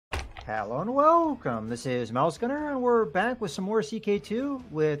Hello and welcome. This is Mousegunner, and we're back with some more CK2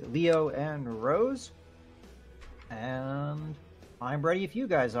 with Leo and Rose. And I'm ready if you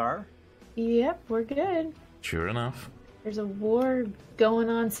guys are. Yep, we're good. Sure enough. There's a war going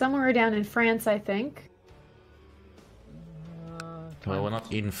on somewhere down in France, I think. Well, we're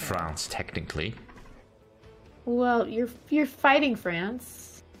not in France, technically. Well, you're fighting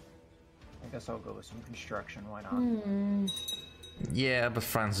France. I guess I'll go with some construction, why not? Yeah, but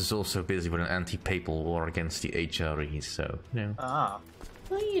France is also busy with an anti-papal war against the HRE, so, you know. Ah.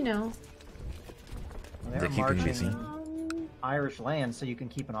 Well, you know. They're keeping marching busy. Irish land, so you can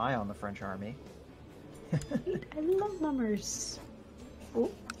keep an eye on the French army. I love mummers. Oh.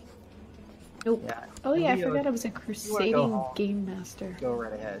 Nope. Yeah. Oh yeah, Leo, I forgot I was a Crusading home, game master. Go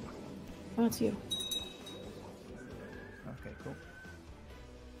right ahead. Oh, it's you. Okay, cool.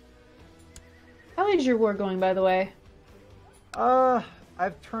 How is your war going, by the way?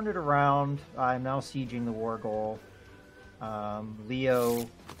 I've turned it around. I'm now sieging the war goal. Leo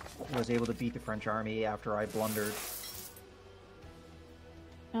was able to beat the French army after I blundered.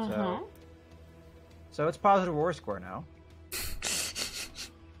 So it's positive war score now.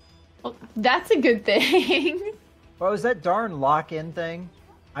 Well, that's a good thing. Well, it was that darn lock-in thing.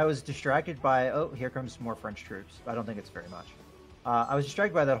 I was distracted by... Oh, here comes more French troops. I don't think it's very much. I was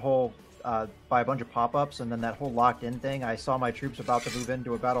distracted by that whole... by a bunch of pop-ups, and then that whole locked-in thing. I saw my troops about to move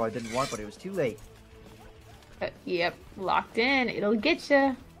into a battle I didn't want, but it was too late. Yep, locked in. It'll get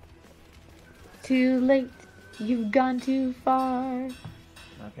you. Too late. You've gone too far.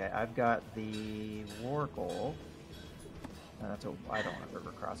 Okay, I've got the war goal. That's a... I don't want a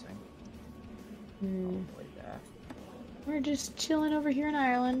river crossing. I'll avoid that. We're just chilling over here in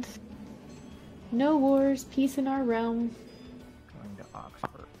Ireland. No wars, peace in our realm. Going to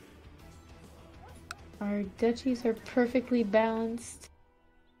Oxford. Our duchies are perfectly balanced.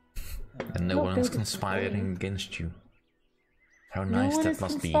 And no one is conspiring against you. How nice that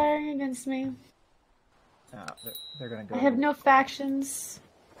must be. No one is conspiring against me. They're gonna go... I have no factions.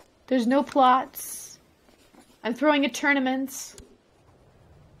 There's no plots. I'm throwing a tournament.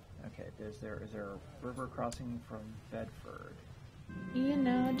 Okay, is there a river crossing from Bedford? You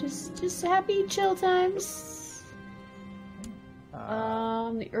know, just happy chill times.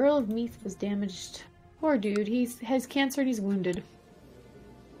 The Earl of Meath was damaged. Poor dude, he has cancer and he's wounded.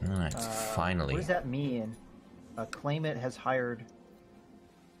 Alright, finally. What does that mean? A claimant has hired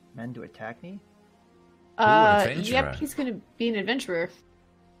men to attack me? Yep, he's gonna be an adventurer.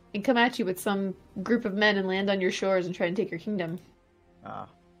 And come at you with some group of men and land on your shores and try and take your kingdom.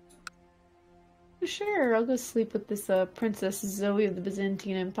 Sure, I'll go sleep with this Princess Zoe of the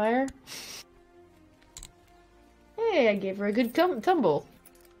Byzantine Empire. Hey, I gave her a good tumble.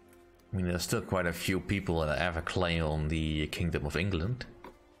 I mean, there's still quite a few people that have a claim on the Kingdom of England.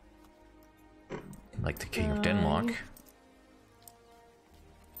 Like the King of Denmark.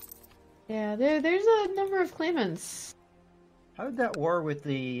 Yeah, there's a number of claimants. How did that war with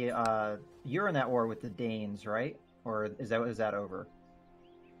the... you're in that war with the Danes, right? Or is that over?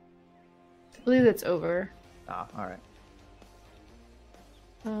 I believe that's over. Ah, alright.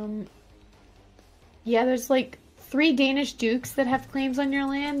 Yeah, there's like 3 Danish dukes that have claims on your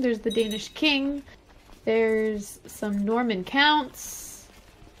land. There's the Danish king. There's some Norman counts.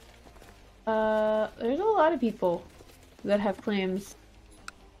 There's a lot of people that have claims.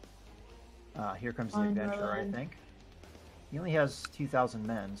 Here comes the adventurer, I think. He only has 2,000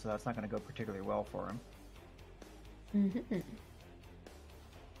 men, so that's not going to go particularly well for him.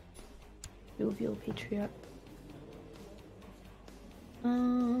 Jovial patriot.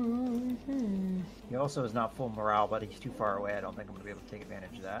 He also is not full morale, but he's too far away. I don't think I'm going to be able to take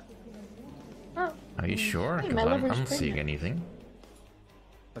advantage of that. Oh. Are you sure? Hey, Because I'm not seeing anything.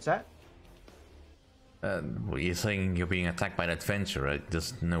 What's that? Well, you're saying you're being attacked by an adventurer.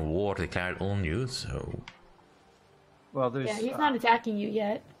 There's no war declared on you, so... Well, there's... Yeah, he's not attacking you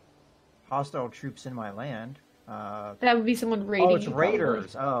yet. Hostile troops in my land. That would be someone raiding you. Oh, it's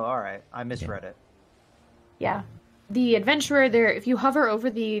raiders. Probably. Oh, alright. I misread it. Yeah. The adventurer there, if you hover over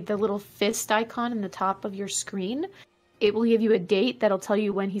the little fist icon in the top of your screen, it will give you a date that'll tell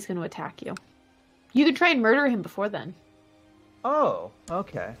you when he's going to attack you. You could try and murder him before then. Oh,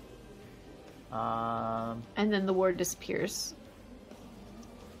 okay. And then the war disappears.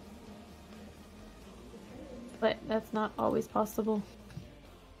 But that's not always possible.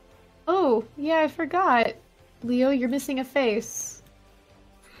 Oh, yeah, I forgot. Leo, you're missing a face.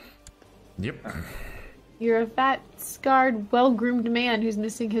 Yep. You're a fat, scarred, well-groomed man who's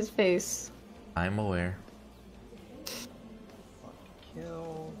missing his face. I'm aware.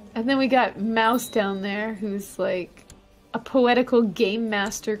 Kill. And then we got Mouse down there, who's like A poetical game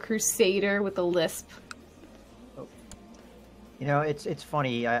master crusader with a lisp. You know, it's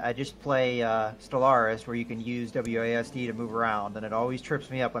funny. I just play Stellaris, where you can use WASD to move around, and it always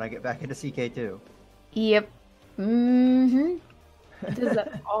trips me up when I get back into CK2. Yep. Mm-hmm. It does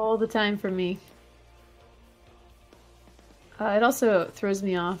that all the time for me. It also throws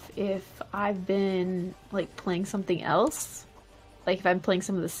me off if I've been like playing something else, like if I'm playing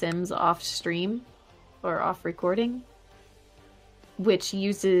some of the Sims off stream or off recording, which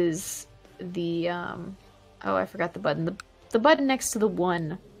uses the oh, I forgot the button. The button next to the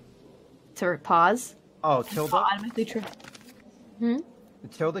one to pause. Oh, tilde? Automatically The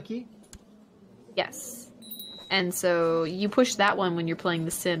tilde key? Yes. And so you push that one when you're playing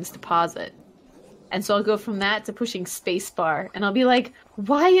The Sims to pause it. And so I'll go from that to pushing spacebar, and I'll be like,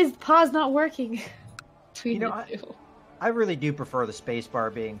 why is pause not working? You know, I really do prefer the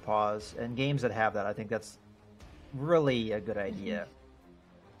spacebar being pause, and games that have that, I think that's really a good idea.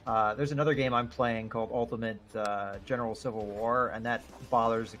 There's another game I'm playing called Ultimate General Civil War, and that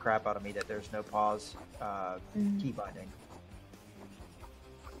bothers the crap out of me that there's no pause key binding.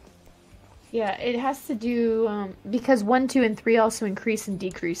 Yeah, it has to do because 1, 2, and 3 also increase and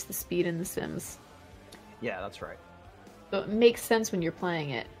decrease the speed in The Sims. Yeah, that's right. So it makes sense when you're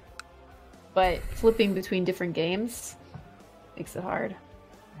playing it, but flipping between different games makes it hard.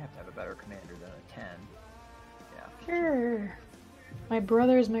 I have to have a better commander than a 10. Yeah. Sure. My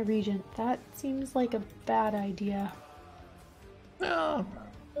brother is my regent. That seems like a bad idea. No.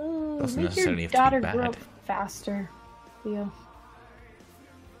 Ooh, Doesn't make necessarily your have to be daughter bad. grow up faster, Leo.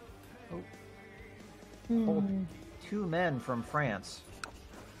 Hold 2 men from France.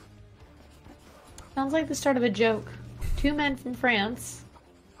 Sounds like the start of a joke. 2 men from France.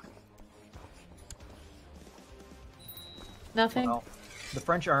 Nothing? Well, the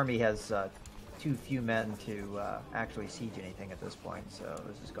French army has too few men to actually siege anything at this point, so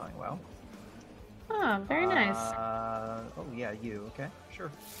this is going well. Ah, very nice. Oh yeah, you, okay,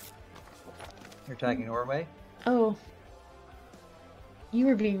 sure. You're attacking Norway? Oh. You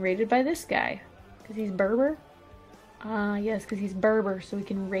were being raided by this guy. Because he's Berber? Ah, yes, because he's Berber, so we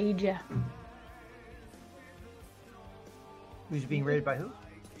can raid ya. Who's being raided by who?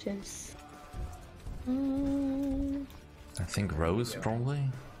 Just... I think Rose, probably.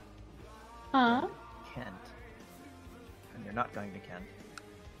 Huh? Kent. And you're not going to Kent.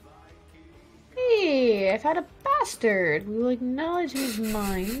 Hey, I've had a bastard. We will acknowledge him as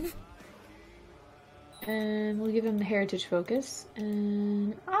mine. And we'll give him the heritage focus.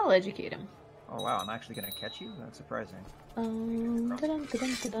 And I'll educate him. Oh wow, I'm actually going to catch you? That's surprising. Dun, dun, dun,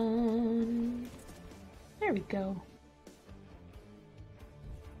 dun, dun. There we go.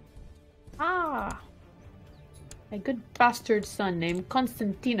 Ah! My good bastard son named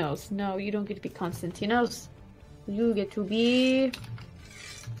Konstantinos. No, you don't get to be Konstantinos. You get to be...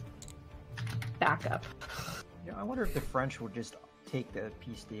 backup. Yeah, I wonder if the French would just take the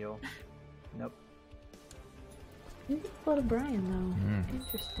peace deal. Nope. You could go to Brian, though.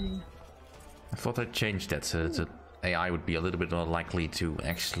 Interesting. I thought I'd change that so that AI would be a little bit more likely to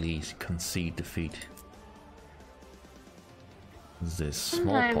actually concede defeat. This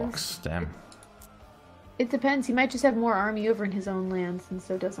smallpox, damn. It depends. He might just have more army over in his own lands, and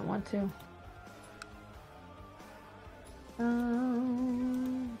so doesn't want to.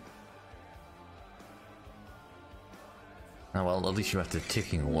 Oh, well, at least you have the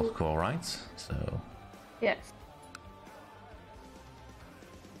ticking war core, right? So. Yes.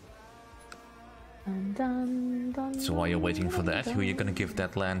 Dun, dun, dun, So while you're waiting for that, who are you gonna give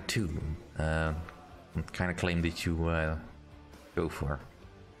that land to? What kind of claim did you go for?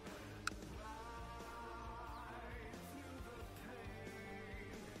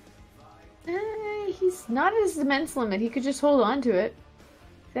 He's not at his immense limit. He could just hold on to it.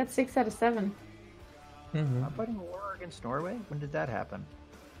 That's 6 out of 7. I'm fighting a war against Norway? When did that happen?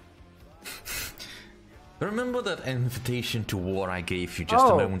 Remember that invitation to war I gave you just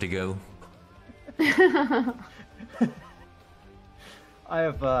a moment ago? I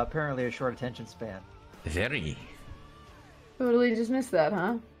have apparently a short attention span. Very. Totally just missed that,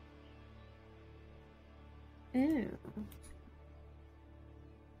 huh? Ew.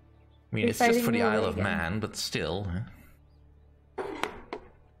 I mean, You're it's just for fighting the Isle Norway of again. Man, but still.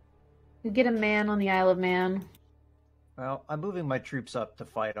 You get a man on the Isle of Man. Well, I'm moving my troops up to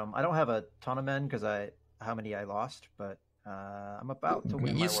fight them. I don't have a ton of men because how many I lost, but I'm about to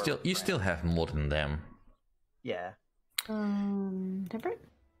win. You still have more than them. Yeah. Temperate?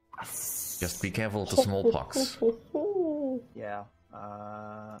 Just be careful of the smallpox. Yeah.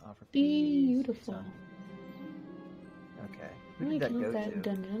 Offer Beautiful. peace. Okay. Who did that go to?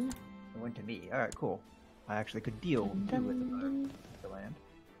 Dungeon. It went to me. All right, cool. I actually could deal with the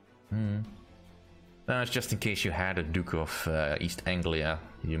land. It's just in case you had a Duke of East Anglia,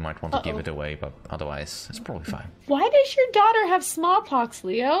 you might want to give it away, but otherwise, it's probably fine. Why does your daughter have smallpox,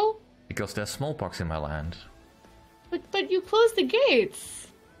 Leo? Because there's smallpox in my land. But you closed the gates.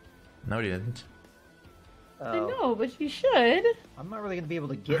 No, you didn't. I know, but you should. I'm not really going to be able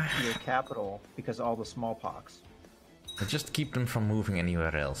to get to your capital because of all the smallpox. I just keep them from moving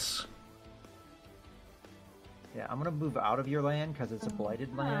anywhere else. Yeah, I'm going to move out of your land because it's a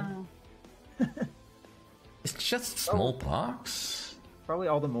blighted land. It's just smallpox. Probably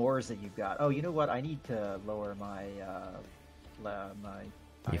all the Moors that you've got. Oh, you know what? I need to lower my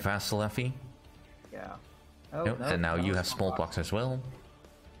You vassal Effie? Yeah. Oh, no, and now you have smallpox as well.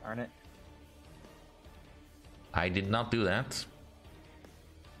 Darn it. I did not do that.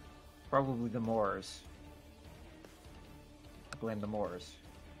 Probably the Moors. I blame the Moors.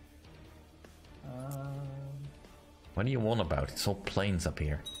 What do you want about? It's all plains up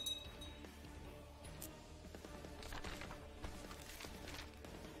here.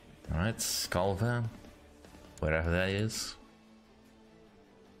 Alright, Skalva. Wherever that is.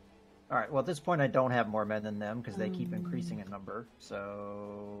 Alright, well at this point I don't have more men than them because they keep increasing in number,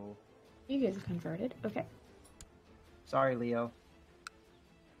 so... You guys are converted. Okay. Sorry, Leo.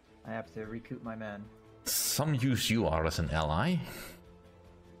 I have to recoup my men. Some use you are as an ally.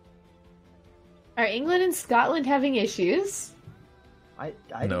 Are England and Scotland having issues? I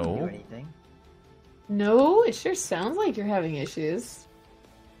didn't do anything. No, it sure sounds like you're having issues.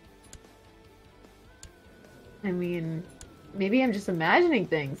 I mean, maybe I'm just imagining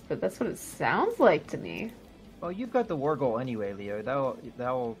things, but that's what it sounds like to me. Well, you've got the war goal anyway, Leo.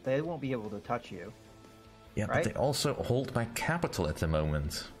 They won't be able to touch you. Yeah, right? but they also hold my capital at the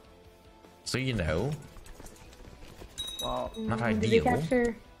moment. So you know. Well, not Did they ideal.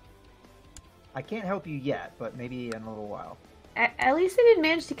 capture... I can't help you yet, but maybe in a little while. At least they didn't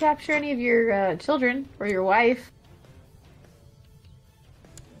manage to capture any of your children or your wife.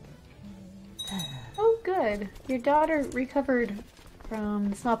 Oh, good. Your daughter recovered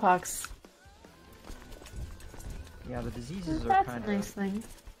from smallpox. Yeah, the diseases are That's kind a nice thing.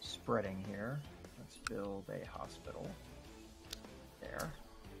 spreading here. Let's build a hospital. There.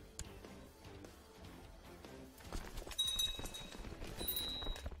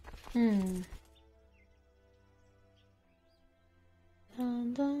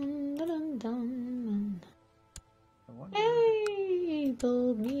 Dun, dun, dun, dun, dun. I wonder... Hey,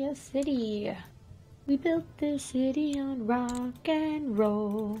 build me a city. We built this city on rock and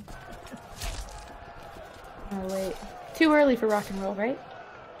roll. Oh wait, too early for rock and roll, right?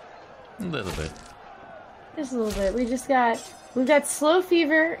 A little bit. Just a little bit. We've got slow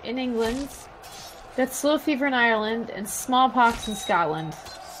fever in England. Got slow fever in Ireland and smallpox in Scotland.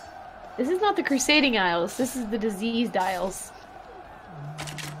 This is not the Crusading Isles. This is the diseased Isles.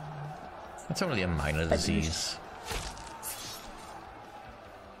 It's only a minor disease.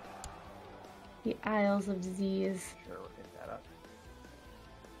 The Isles of Disease. Sure, we'll get that up.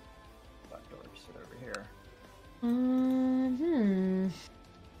 Black door, sit over here.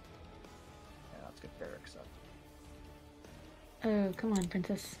 Yeah, let's get barracks up. Oh, come on,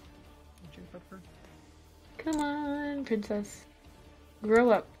 princess. Pepper. Come on, princess.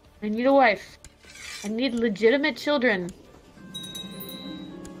 Grow up. I need a wife. I need legitimate children.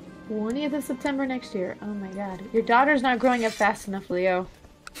 20th of September next year. Oh my god. Your daughter's not growing up fast enough, Leo.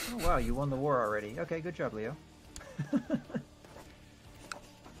 Oh wow, you won the war already. Okay, good job, Leo. The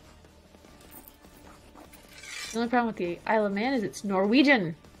only problem with the Isle of Man is it's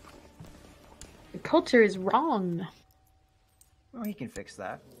Norwegian. The culture is wrong. Well, he can fix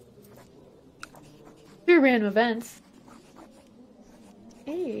that. Through random events.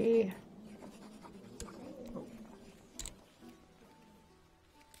 Hey.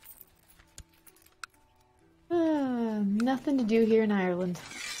 Nothing to do here in Ireland.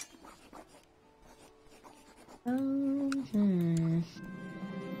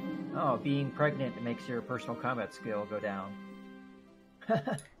 Oh, being pregnant makes your personal combat skill go down.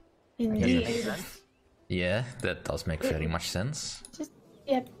 Indeed. Makes sense. Yeah, that does make very much sense. Just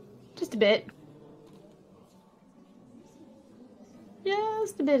a bit.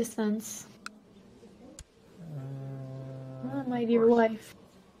 Just a bit of sense. My dear wife.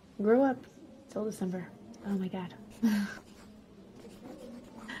 Grow up. Till December. Oh my god.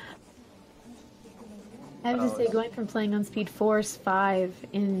 I have to say, going from playing on speed 4, 5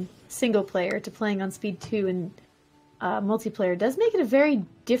 in single player to playing on speed 2 in multiplayer does make it a very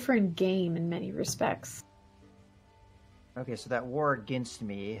different game in many respects. Okay, so that war against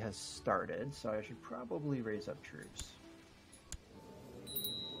me has started, so I should probably raise up troops.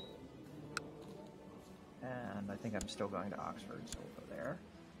 And I think I'm still going to Oxford, so we'll go there.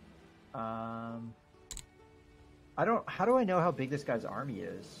 How do I know how big this guy's army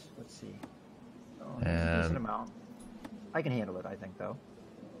is? Let's see. Oh, it's a decent amount. I can handle it, I think, though.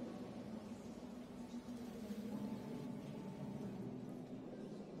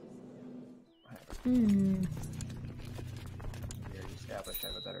 We already established I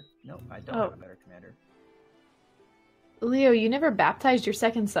have a better... No, I don't have a better commander. Leo, you never baptized your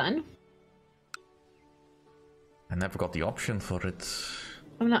second son? I never got the option for it.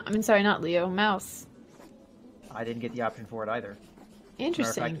 I'm sorry, not Leo. Mouse. I didn't get the option for it either.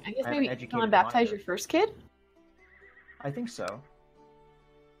 Interesting. Fact, I guess maybe you want to baptize your first kid? I think so.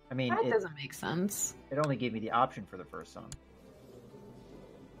 I mean, that doesn't make sense. It only gave me the option for the first son.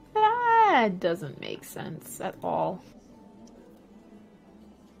 That doesn't make sense at all.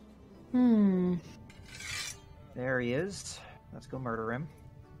 There he is. Let's go murder him.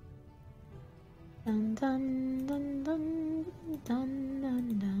 Dun, dun, dun, dun, dun,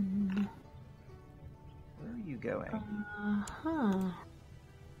 dun, dun. Where are you going? Uh-huh.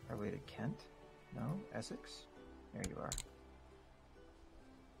 Are we to Kent? No? Essex? There you are.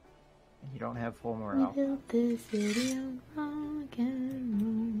 And you don't have full morale.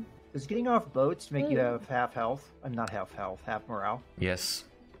 Does getting off boats make you have half health? Not half health, half morale? Yes.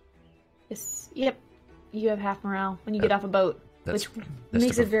 Yes. Yep. You have half morale when you get off a boat, which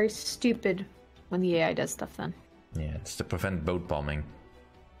makes it very stupid when the AI does stuff then. Yeah, it's to prevent boat bombing.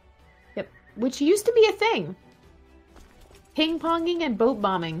 Yep. Which used to be a thing. Ping-ponging and boat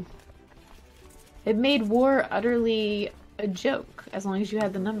bombing. It made war utterly a joke, as long as you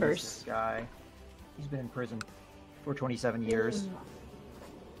had the numbers. This guy, he's been in prison for 27 years.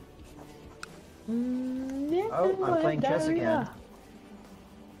 Oh, I'm playing chess again.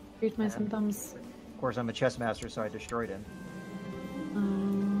 Here's my symptoms. Of course, I'm a chess master, so I destroyed him.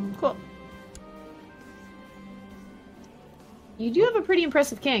 Cool. You do have a pretty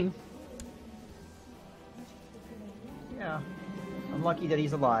impressive king. Yeah. I'm lucky that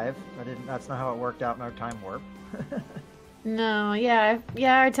he's alive. That's not how it worked out in our time warp. No, yeah,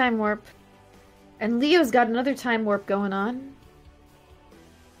 our time warp. And Leo's got another time warp going on.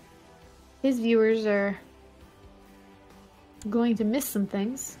 His viewers are going to miss some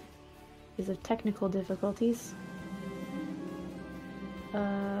things because of technical difficulties.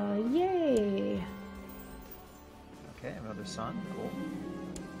 Yay! Okay, another son. Cool.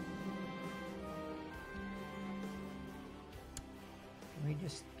 Can we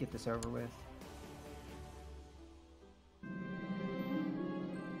just get this over with?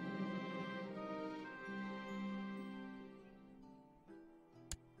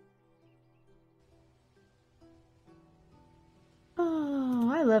 Oh,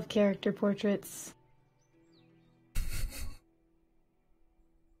 I love character portraits.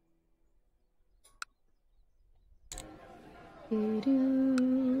 Okay,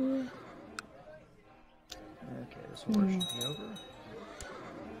 this war should be over.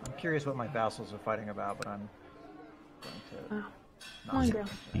 I'm curious what my vassals are fighting about, but I'm going to...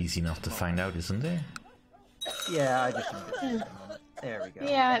 Easy enough to find out, isn't it? Yeah, I just need to... There we go.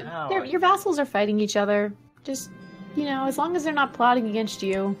 Yeah, your vassals are fighting each other. Just, as long as they're not plotting against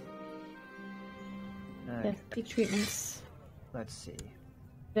you. Okay. Big treatments. Let's see.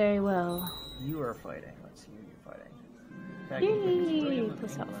 Very well. You are fighting. Let's see who you're fighting. Yay!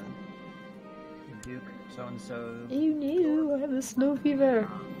 Plus health. The Duke, so-and-so. You knew I have the snow fever.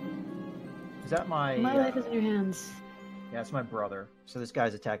 Is that my... My life is in your hands. Yeah, it's my brother. So this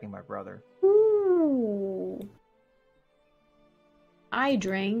guy's attacking my brother. Ooh. I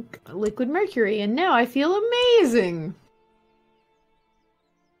drank liquid mercury, and now I feel amazing.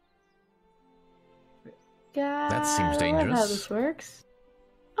 That seems dangerous. How this works?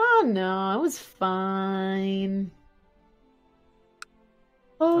 Oh no, it was fine.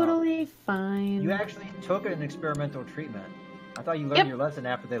 Totally fine. You actually took an experimental treatment. I thought you learned your lesson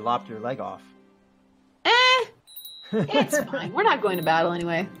after they lopped your leg off. It's fine. We're not going to battle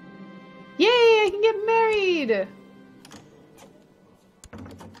anyway. Yay, I can get married!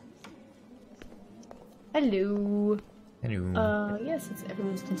 Hello. Hello. Yes, it's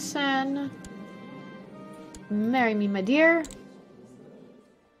everyone's concern. Marry me, my dear.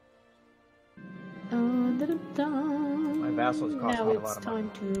 My vassals cost now me a it's lot of money.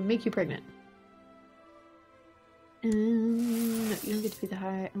 time to make you pregnant. No, you don't get to be the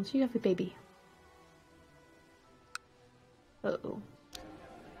high unless you have a baby. Uh-oh.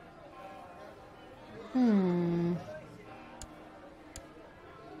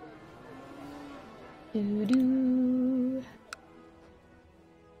 Doo-doo.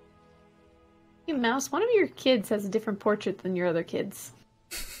 Hey, Mouse, one of your kids has a different portrait than your other kids.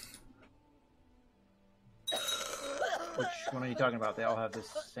 Which one are you talking about? They all have this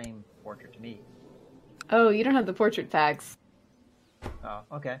same portrait to me. Oh, you don't have the portrait packs. Oh,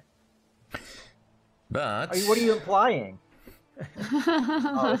 okay. But What are you implying?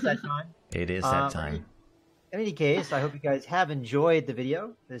 Oh, it's that time? it is that time. In any case, I hope you guys have enjoyed the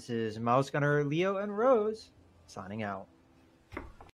video. This is Mousegunner, Leo, and Rose signing out.